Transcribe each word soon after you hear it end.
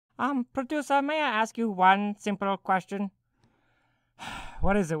Producer, may I ask you one simple question?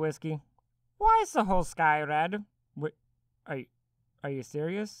 What is it, Whiskey? Why is the whole sky red? Are you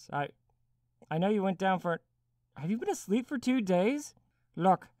serious? I know you went down for... Have you been asleep for 2 days?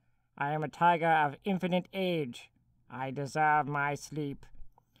 Look, I am a tiger of infinite age. I deserve my sleep.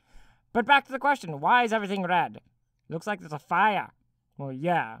 But back to the question, why is everything red? Looks like there's a fire. Well,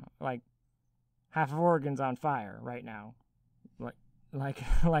 yeah, like half of Oregon's on fire right now. Like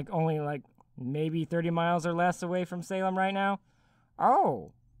only like maybe 30 miles or less away from Salem right now.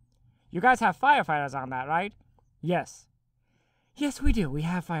 Oh, you guys have firefighters on that, right? Yes. Yes, we do. We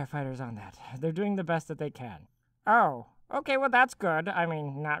have firefighters on that. They're doing the best that they can. Oh, okay, well, that's good. I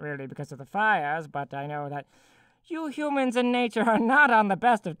mean, not really because of the fires, but I know that you humans and nature are not on the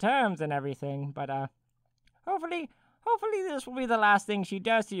best of terms and everything, but, hopefully this will be the last thing she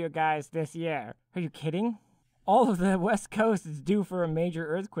does to you guys this year. Are you kidding? All of the West Coast is due for a major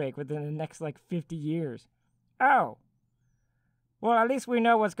earthquake within the next, 50 years. Oh. Well, at least we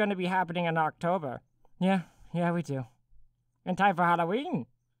know what's going to be happening in October. Yeah, we do. In time for Halloween.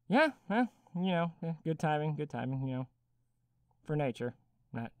 Yeah, good timing, for nature,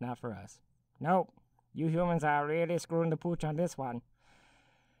 not for us. Nope, you humans are really screwing the pooch on this one.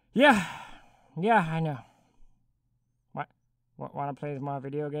 Yeah, I know. What, want to play more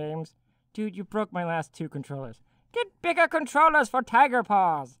video games? Dude, you broke my last 2 controllers. Get bigger controllers for Tiger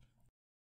Paws!